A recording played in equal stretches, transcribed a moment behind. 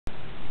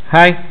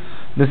Hi,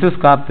 this is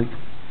Karthik.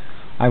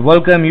 I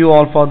welcome you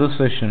all for this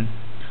session.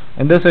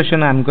 In this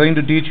session, I am going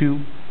to teach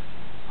you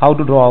how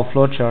to draw a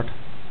flowchart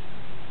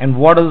and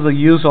what is the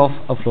use of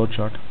a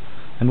flowchart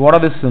and what are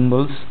the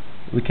symbols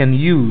we can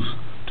use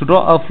to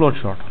draw a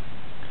flowchart.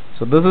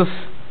 So this is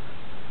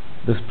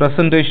this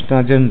presentation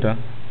agenda.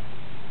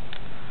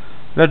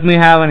 Let me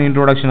have an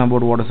introduction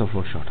about what is a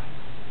flowchart.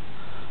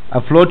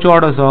 A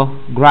flowchart is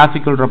a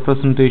graphical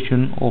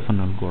representation of an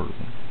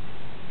algorithm.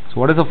 So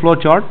what is a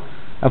flowchart?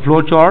 A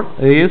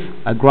flowchart is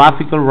a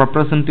graphical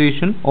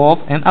representation of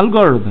an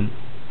algorithm.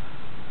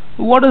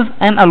 What is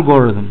an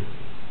algorithm?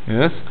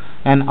 Yes,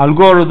 an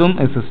algorithm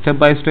is a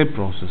step-by-step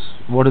process.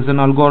 What is an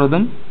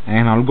algorithm?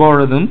 An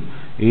algorithm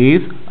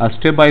is a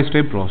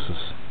step-by-step process.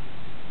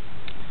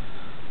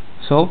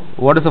 So,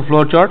 what is a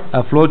flowchart?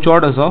 A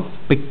flowchart is a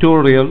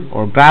pictorial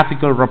or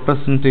graphical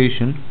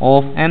representation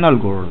of an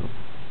algorithm.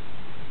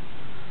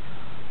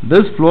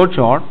 This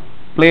flowchart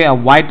play a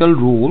vital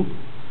role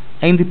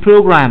in the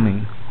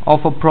programming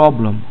of a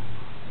problem,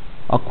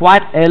 are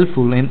quite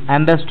helpful in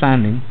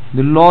understanding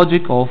the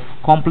logic of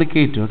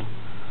complicated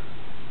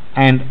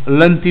and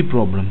lengthy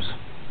problems.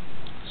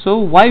 So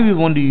why we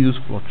want to use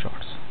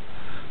flowcharts?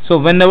 So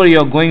whenever you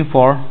are going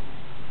for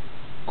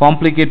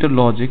complicated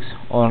logics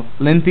or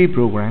lengthy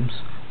programs,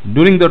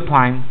 during the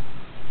time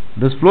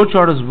this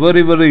flowchart is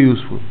very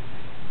useful.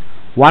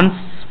 Once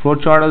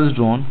flowchart is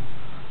drawn,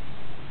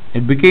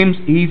 it becomes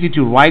easy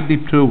to write the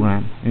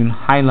program in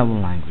high level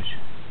language.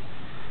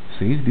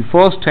 The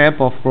first step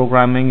of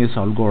programming is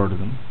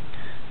algorithm,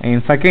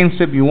 and second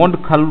step you want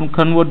to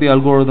convert the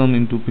algorithm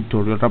into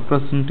pictorial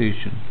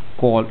representation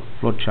called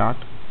flowchart,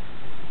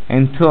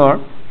 and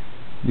third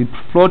the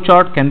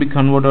flowchart can be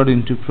converted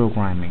into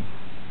programming.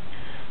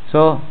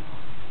 So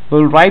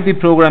we'll write the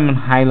program in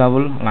high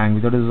level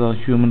language, that is a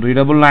human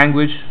readable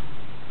language.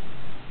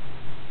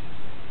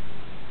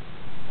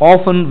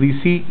 Often we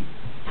see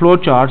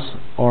flowcharts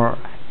are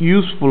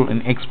useful in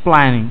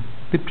explaining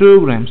the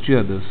programs to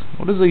others.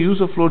 What is the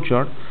use of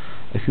flowchart?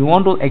 If you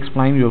want to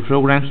explain your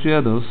programs to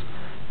others,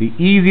 the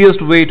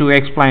easiest way to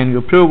explain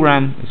your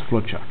program is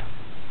flowchart.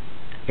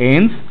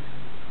 Hence,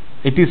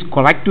 it is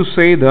correct to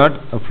say that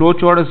a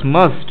flowchart is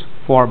must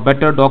for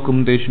better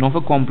documentation of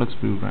a complex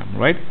program,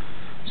 right?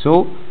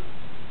 So,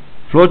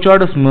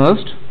 flowchart is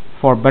must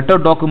for better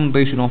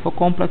documentation of a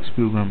complex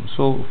program.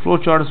 So,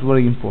 flowchart is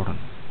very important.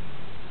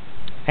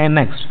 And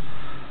next,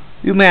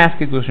 you may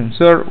ask a question,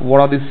 sir,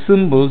 what are the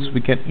symbols we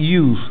can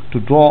use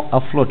to draw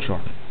a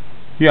flowchart?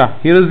 Yeah,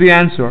 here is the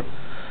answer.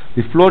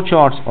 The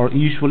flowcharts are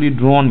usually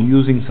drawn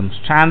using some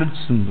standard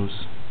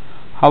symbols.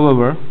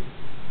 However,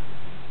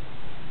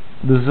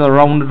 this is a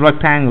rounded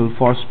rectangle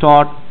for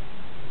start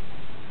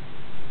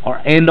or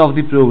end of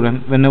the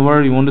program.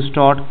 Whenever you want to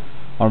start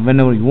or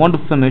whenever you want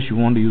to finish, you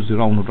want to use the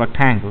rounded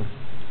rectangle.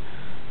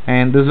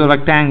 And this is a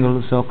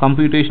rectangle, so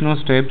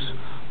computational steps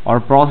or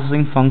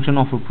processing function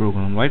of a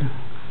program, right?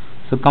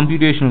 So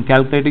computational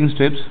calculating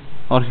steps,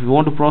 or if you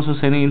want to process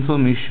any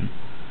information,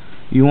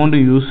 you want to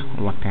use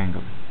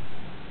rectangle.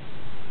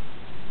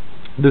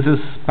 This is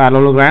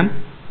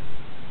parallelogram.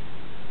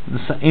 This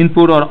is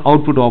input or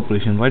output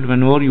operation, right?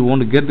 Whenever you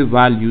want to get the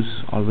values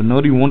or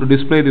whenever you want to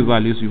display the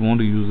values, you want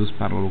to use this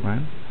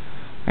parallelogram.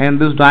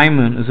 And this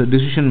diamond is a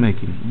decision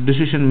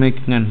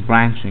making and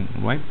branching,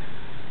 right?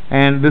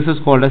 And this is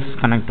called as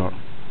connector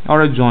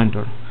or a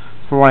jointer.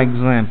 For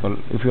example,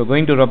 if you are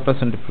going to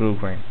represent a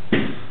program,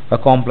 a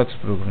complex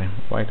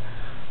program, right,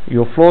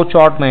 your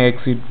flowchart may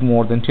exceed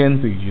more than 10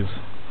 pages.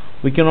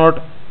 We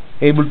cannot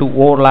able to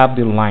overlap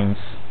the lines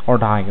or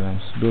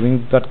diagrams.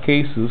 During that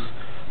cases,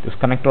 this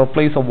connector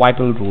plays a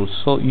vital role.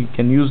 So you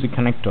can use the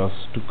connectors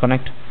to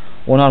connect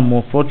one or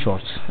more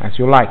flowcharts as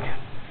you like.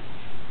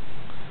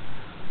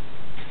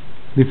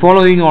 The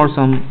following are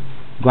some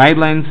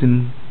guidelines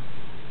in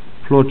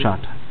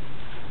flowchart.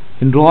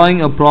 In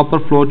drawing a proper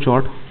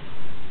flowchart,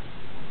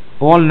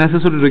 all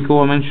necessary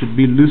requirements should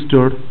be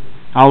listed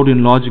out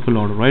in logical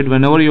order, right?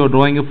 Whenever you are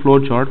drawing a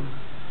flowchart,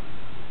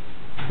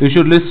 you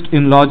should list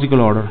in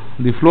logical order.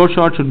 The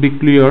flowchart should be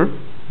clear,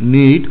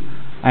 neat,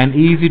 and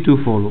easy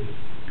to follow.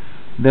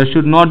 There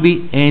should not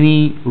be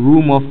any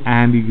room of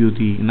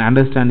ambiguity in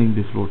understanding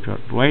the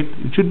flowchart, right?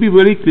 It should be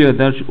very clear.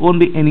 There should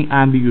only be any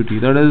ambiguity.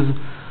 That is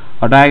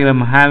a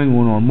diagram having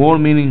one or more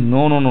meaning.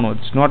 No,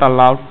 it's not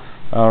allowed.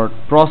 Our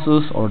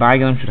process or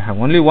diagram should have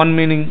only one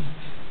meaning.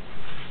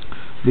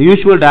 The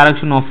usual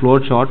direction of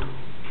flowchart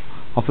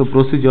of a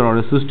procedure or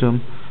a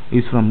system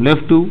is from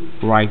left to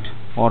right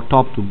or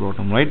top to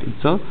bottom, right?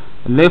 It's a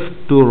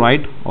left to right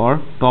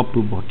or top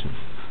to bottom.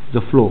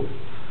 The flow.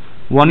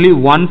 Only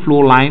one flow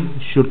line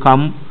should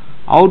come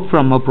out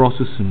from a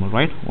process symbol,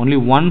 right? Only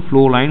one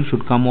flow line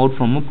should come out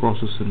from a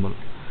process symbol.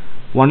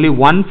 Only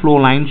one flow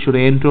line should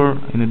enter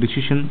in a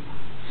decision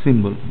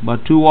symbol,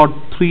 but 2 or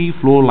 3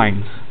 flow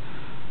lines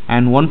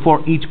and one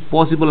for each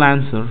possible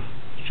answer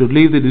should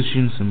leave the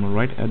decision symbol,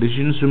 right? A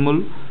decision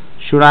symbol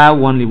should have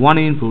only one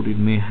input. It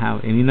may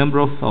have any number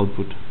of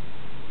output.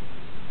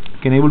 You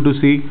can able to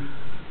see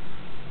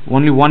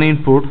only one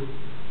input.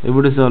 If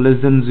it is a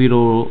less than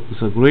 0,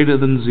 is a greater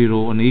than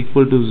 0 and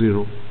equal to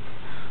 0,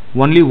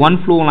 only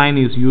one flow line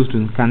is used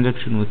in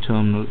conjunction with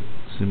terminal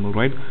symbol,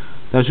 right?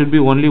 There should be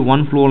only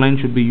one flow line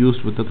should be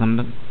used with the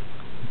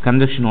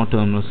conjunction or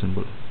terminal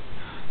symbol.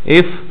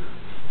 If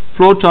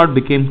flowchart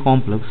became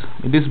complex,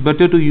 it is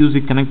better to use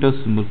the connector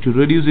symbol to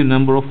reduce the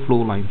number of flow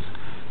lines.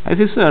 As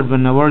I said,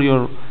 whenever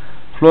your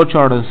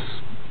flowchart is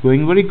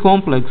going very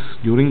complex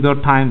during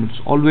that time, it's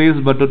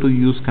always better to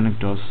use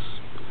connectors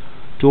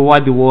to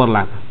avoid the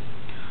overlap,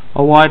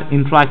 avoid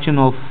interaction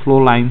of flow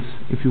lines.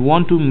 If you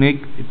want to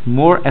make it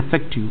more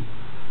effective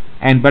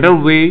and better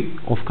way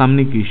of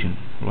communication,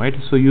 right,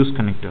 so use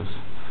connectors.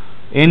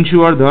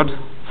 Ensure that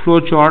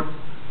flowchart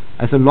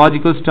as a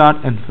logical start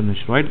and finish,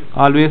 right?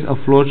 Always a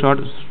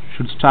flowchart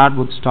should start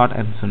with start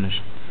and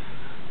finish.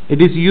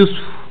 It is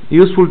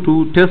useful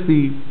to test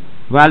the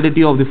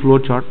validity of the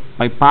flowchart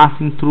by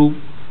passing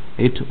through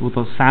it with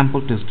a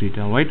sample test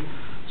data, right?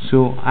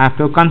 So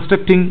after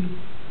constructing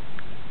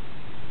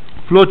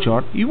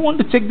flowchart, you want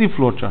to check the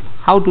flowchart.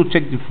 How to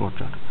check the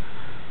flowchart?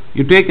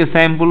 You take a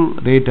sample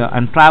data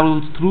and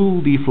travel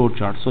through the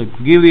flowchart, so it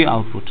will give the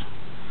output.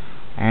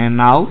 And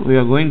now we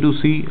are going to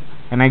see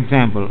an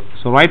example.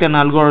 So write an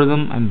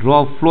algorithm and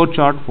draw a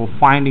flowchart for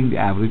finding the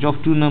average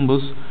of two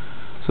numbers.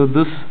 So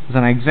this is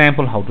an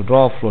example how to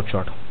draw a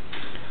flowchart.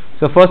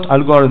 So first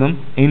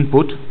algorithm: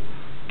 input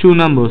two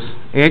numbers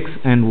x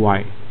and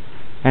y,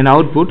 and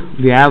output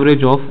the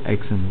average of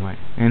x and y.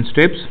 And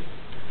steps: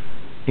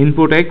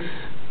 input x,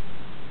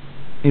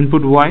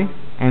 input y,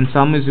 and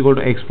sum is equal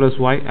to x plus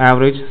y,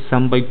 average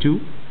sum by 2,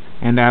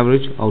 and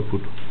average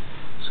output.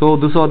 So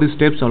these are the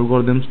steps,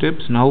 algorithm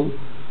steps. Now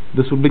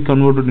this will be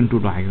converted into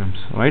diagrams,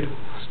 right?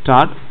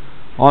 Start: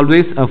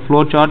 always a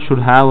flowchart should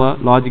have a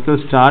logical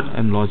start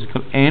and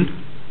logical end,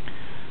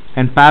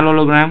 and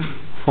parallelogram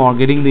for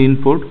getting the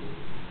input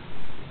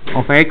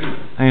of x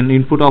and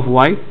input of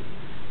y,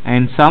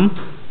 and sum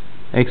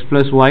x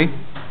plus y,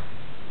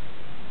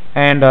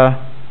 and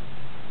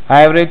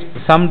average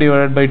sum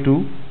divided by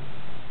 2,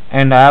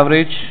 and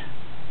average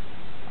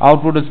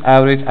output is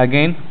average,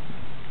 again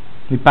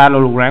the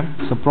parallelogram.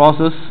 So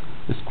process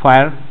is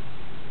square,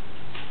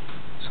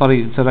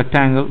 sorry, it's a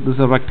rectangle. This is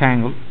a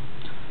rectangle.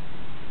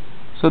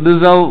 So this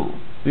is how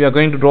we are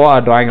going to draw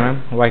a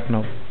diagram right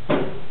now.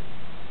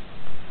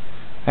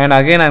 And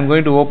again I am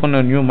going to open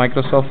a new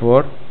Microsoft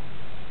Word,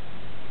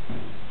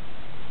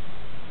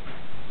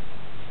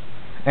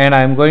 and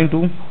I am going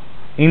to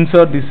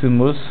insert these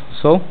symbols.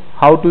 So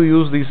how to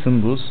use these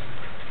symbols?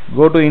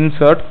 Go to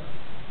insert,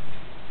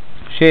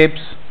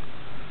 shapes,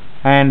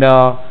 and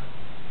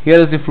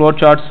here is the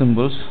flowchart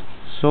symbols.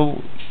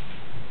 So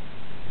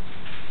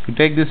you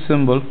take this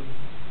symbol,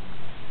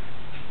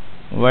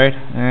 right,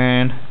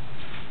 and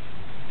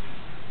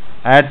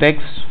add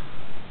text,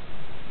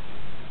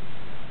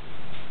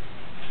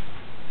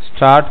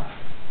 start,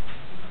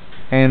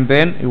 and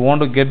then you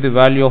want to get the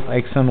value of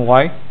x and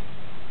y.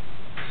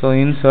 So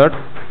insert,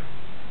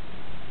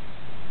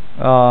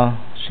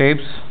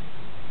 shapes,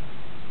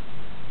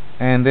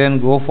 and then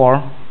go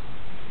for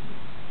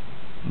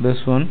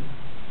this one,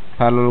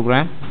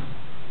 parallelogram,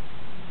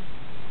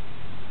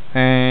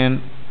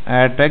 and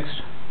add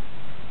text.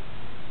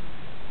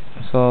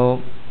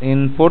 So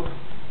input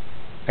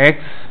x,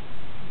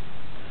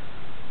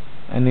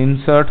 and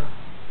insert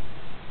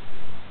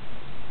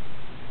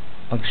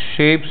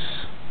shapes,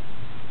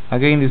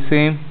 again the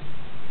same,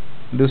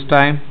 this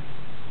time.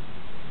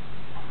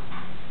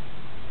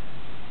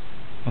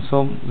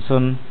 So this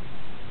one,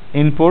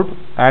 input,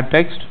 add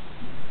text,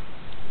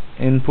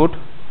 input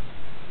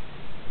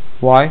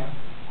y,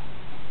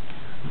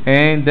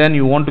 and then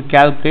you want to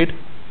calculate.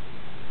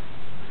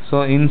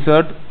 So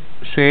insert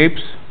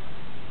shapes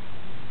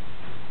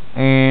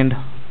and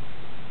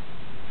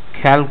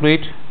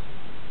calculate.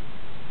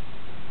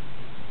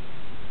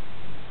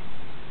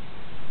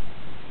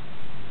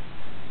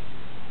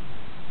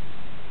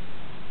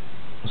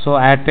 So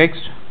add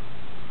text.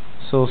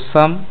 So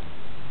sum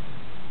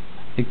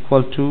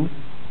equal to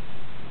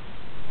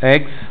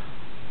x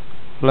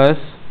plus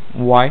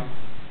y.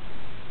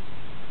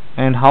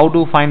 And how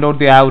to find out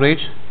the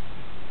average?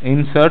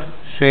 Insert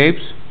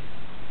shapes,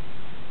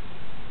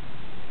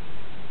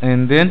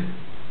 and then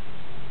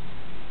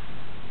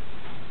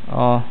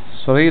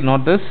sorry,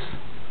 not this,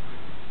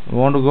 we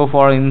want to go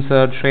for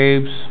insert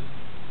shapes.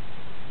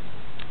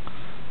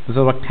 This is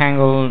a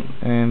rectangle,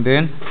 and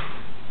then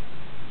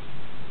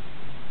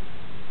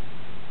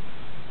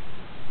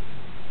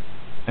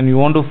you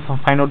want to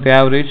find out the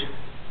average.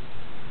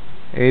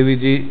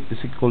 AVG is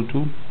equal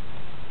to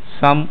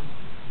sum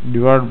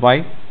divided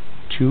by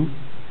 2,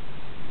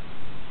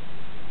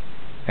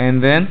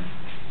 and then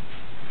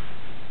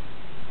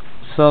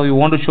so you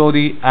want to show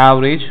the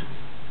average.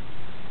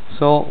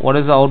 So what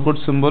is the output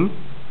symbol?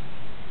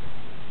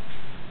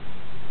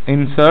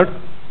 Insert,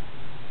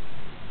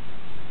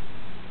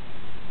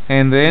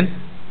 and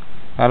then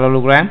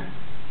parallelogram,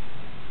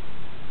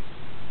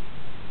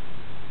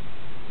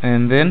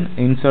 and then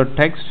insert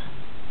text,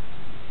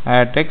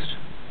 add text.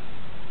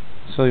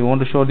 So you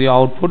want to show the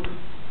output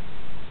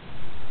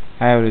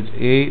average,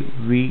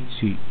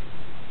 AVG,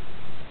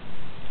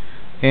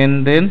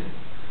 and then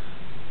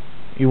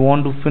you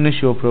want to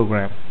finish your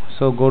program.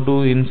 So go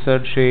to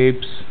insert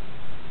shapes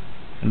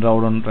and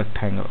draw down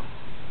rectangle.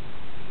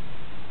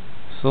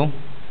 So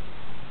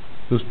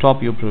you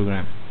stop your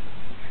program.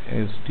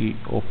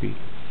 stop.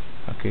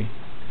 Okay,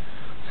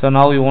 so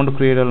now you want to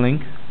create a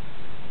link.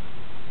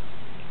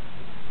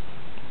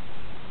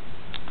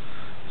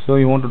 So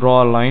you want to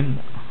draw a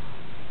line.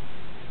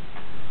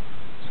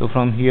 So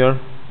from here,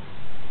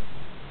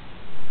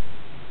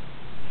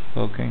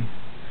 okay,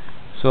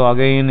 so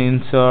again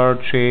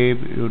insert shape,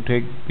 you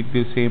pick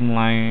the same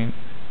line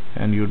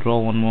and you draw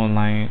one more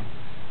line,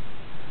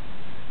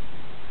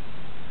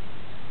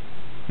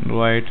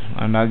 right,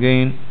 and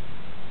again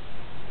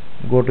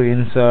go to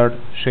insert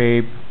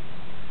shape,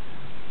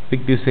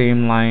 pick the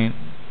same line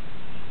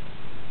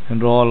and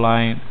draw a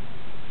line,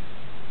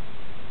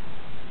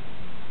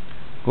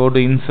 go to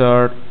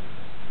insert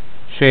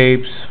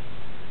shapes,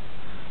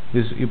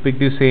 this you pick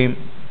the same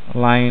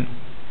line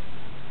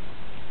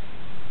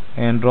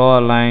and draw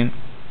a line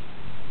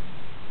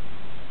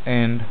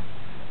and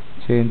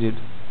change it,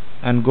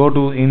 and go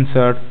to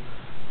insert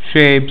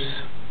shapes,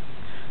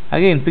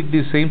 again pick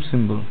the same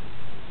symbol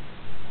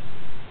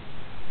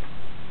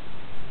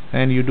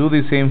and you do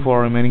the same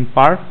for remaining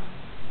part.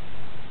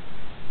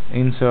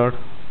 Insert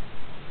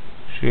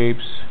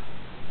shapes,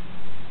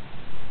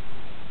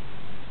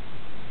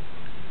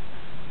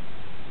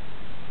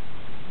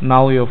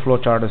 now your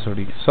flowchart is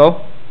ready.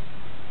 So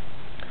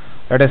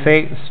let us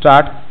say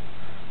start,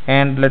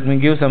 and let me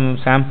give some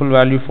sample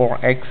value for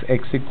x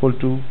equal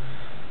to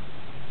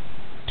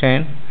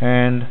 10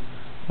 and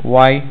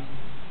y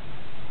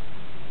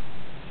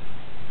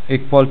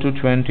equal to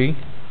 20.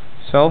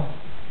 So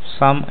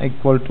sum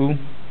equal to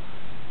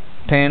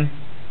 10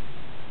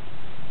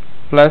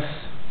 plus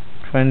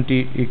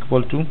 20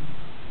 equal to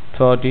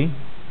 30,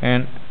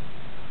 and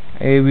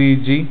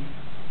AVG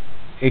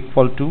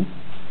equal to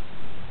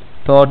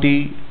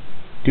 30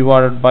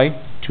 divided by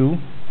 2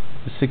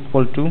 is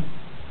equal to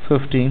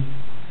 15.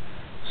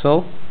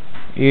 So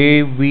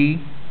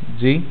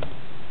AVG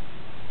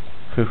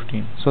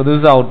 15. So this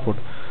is the output.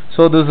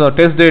 So this is a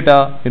test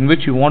data in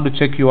which you want to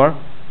check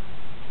your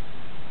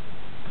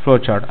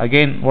flowchart.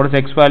 Again, what is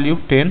x value?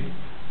 10,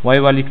 y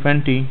value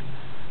 20,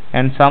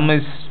 and sum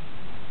is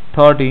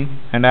 30,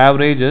 and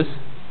average is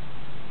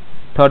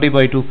 30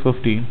 by 2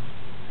 15,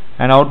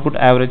 and output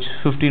average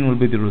 15 will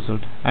be the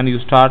result, and you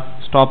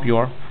stop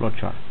your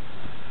flowchart.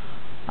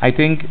 I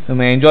think you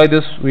may enjoy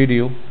this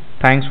video.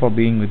 Thanks for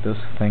being with us.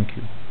 Thank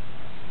you.